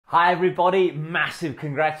Hi everybody, massive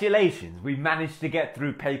congratulations. We managed to get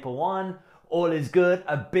through paper one. All is good,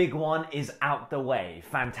 a big one is out the way.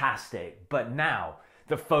 Fantastic. But now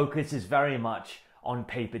the focus is very much on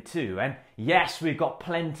paper two. And yes, we've got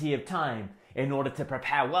plenty of time in order to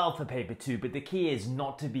prepare well for paper two, but the key is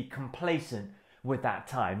not to be complacent with that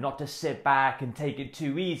time, not to sit back and take it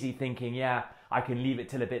too easy thinking, yeah, I can leave it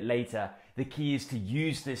till a bit later. The key is to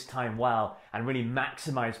use this time well and really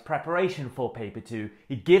maximize preparation for paper two,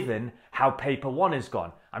 given how paper one has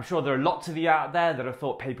gone. I'm sure there are lots of you out there that have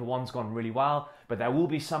thought paper one's gone really well, but there will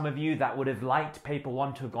be some of you that would have liked paper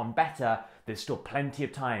one to have gone better. There's still plenty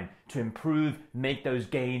of time to improve, make those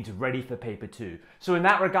gains ready for paper two. So in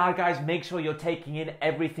that regard, guys, make sure you're taking in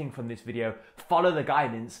everything from this video, follow the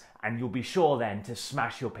guidance, and you'll be sure then to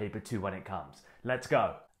smash your paper two when it comes. Let's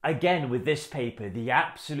go. Again, with this paper, the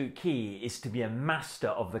absolute key is to be a master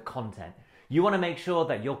of the content. You want to make sure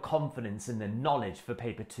that your confidence in the knowledge for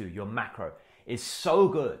paper two, your macro, is so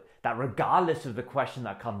good that regardless of the question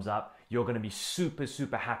that comes up, you're going to be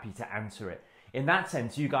super happy to answer it. In that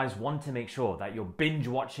sense, you guys want to make sure that you're binge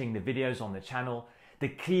watching the videos on the channel. The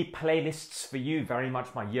key playlists for you, very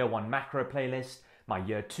much my year one macro playlist, my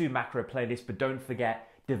year two macro playlist, but don't forget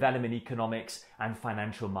development economics and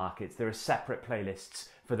financial markets. There are separate playlists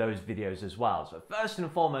for those videos as well. So first and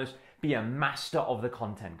foremost, be a master of the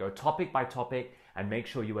content. Go topic by topic and make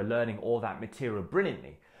sure you are learning all that material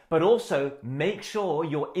brilliantly. But also make sure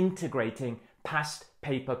you're integrating past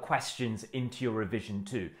paper questions into your revision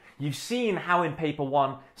too. You've seen how in paper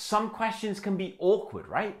one, some questions can be awkward,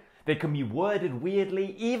 right? They can be worded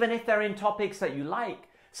weirdly, even if they're in topics that you like.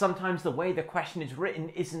 Sometimes the way the question is written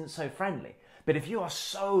isn't so friendly. But if you are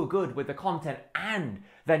so good with the content and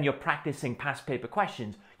then you're practicing past paper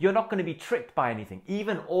questions, you're not going to be tricked by anything,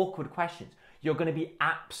 even awkward questions. You're going to be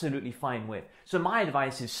absolutely fine with. So my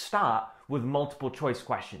advice is start with multiple choice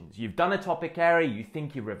questions. You've done a topic area, you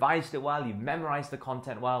think you revised it well, you've memorized the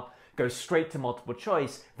content well, go straight to multiple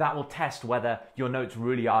choice. That will test whether your notes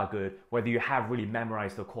really are good, whether you have really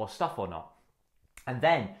memorized the core stuff or not. And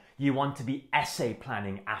then you want to be essay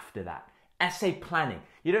planning after that. Essay planning.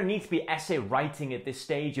 You don't need to be essay writing at this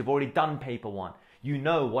stage. You've already done paper one. You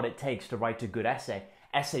know what it takes to write a good essay.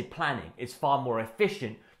 Essay planning is far more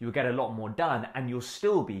efficient. You'll get a lot more done and you'll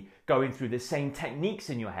still be going through the same techniques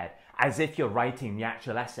in your head as if you're writing the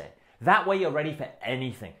actual essay. That way you're ready for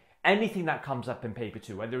anything. Anything that comes up in paper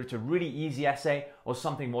two, whether it's a really easy essay or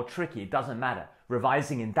something more tricky, it doesn't matter.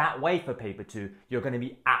 Revising in that way for paper two, you're going to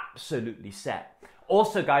be absolutely set.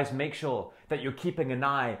 Also, guys, make sure that you're keeping an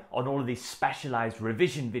eye on all of these specialized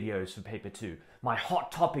revision videos for paper two. My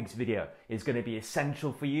hot topics video is going to be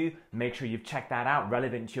essential for you. Make sure you've checked that out,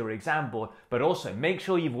 relevant to your exam board, but also make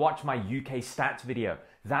sure you've watched my UK stats video.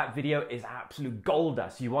 That video is absolute gold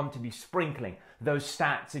dust. You want to be sprinkling those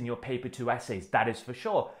stats in your paper two essays, that is for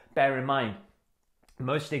sure. Bear in mind,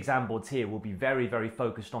 most exam boards here will be very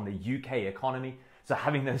focused on the UK economy. So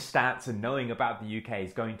having those stats and knowing about the UK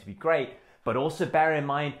is going to be great. But also bear in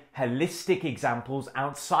mind, holistic examples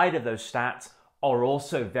outside of those stats are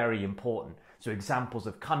also very important. So examples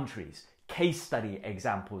of countries, case study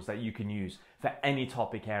examples that you can use for any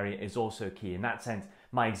topic area is also key. In that sense,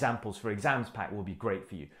 my examples for exams pack will be great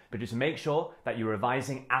for you. But just make sure that you're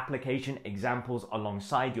revising application examples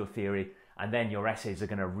alongside your theory, and then your essays are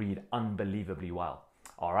going to read unbelievably well.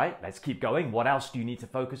 All right, let's keep going. What else do you need to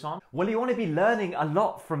focus on? Well, you want to be learning a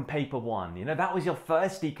lot from paper one. You know, that was your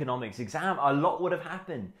first economics exam. A lot would have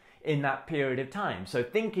happened in that period of time. So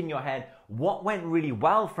think in your head, what went really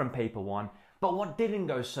well from paper one, but what didn't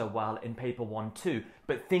go so well in paper one too?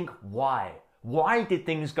 But think why. Why did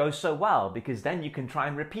things go so well? Because then you can try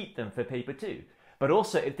and repeat them for paper two. But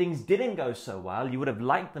also, if things didn't go so well, you would have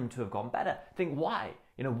liked them to have gone better. Think why.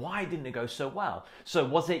 You know, why didn't it go so well? So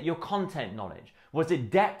was it your content knowledge? Was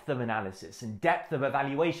it depth of analysis and depth of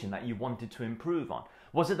evaluation that you wanted to improve on?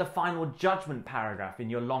 Was it the final judgment paragraph in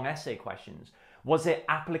your long essay questions? Was it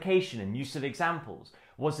application and use of examples?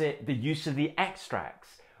 Was it the use of the extracts?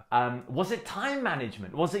 Was it time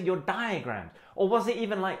management? Was it your diagrams? Or was it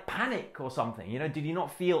even like panic or something? You know, did you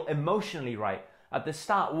not feel emotionally right at the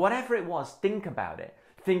start? Whatever it was, think about it.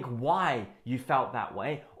 Think why you felt that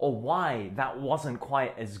way or why that wasn't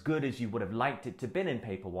quite as good as you would have liked it to be in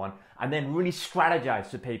paper one, and then really strategize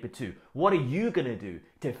for paper two. What are you going to do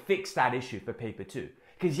to fix that issue for paper two?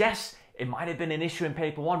 Because yes, it might have been an issue in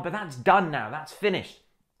paper one, but that's done now. That's finished.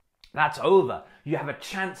 That's over. You have a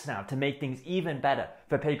chance now to make things even better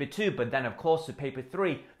for paper two, but then of course for paper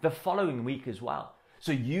three the following week as well.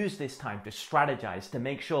 So use this time to strategize to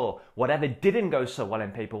make sure whatever didn't go so well in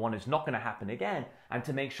paper one is not going to happen again, and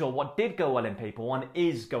to make sure what did go well in paper one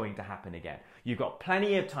is going to happen again. You've got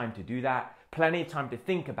plenty of time to do that, plenty of time to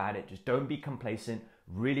think about it. Just don't be complacent.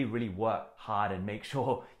 Really, really work hard and make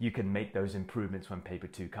sure you can make those improvements when paper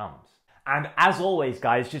two comes. And as always,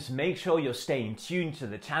 guys, just make sure you're staying tuned to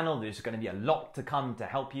the channel. There's going to be a lot to come to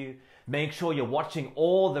help you. Make sure you're watching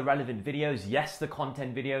all the relevant videos. Yes, the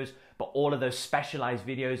content videos, but all of those specialized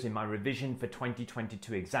videos in my revision for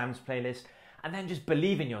 2022 exams playlist. And then just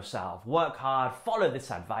believe in yourself, work hard, follow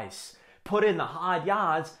this advice, put in the hard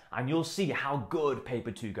yards, and you'll see how good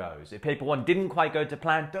paper two goes. If paper one didn't quite go to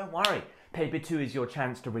plan, don't worry. Paper two is your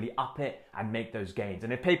chance to really up it and make those gains.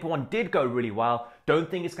 And if paper one did go really well, don't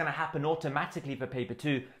think it's going to happen automatically for paper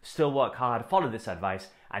two. Still work hard, follow this advice,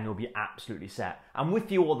 and you'll be absolutely set. I'm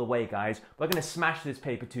with you all the way, guys. We're going to smash this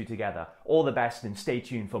paper two together. All the best, and stay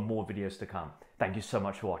tuned for more videos to come. Thank you so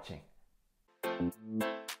much for watching.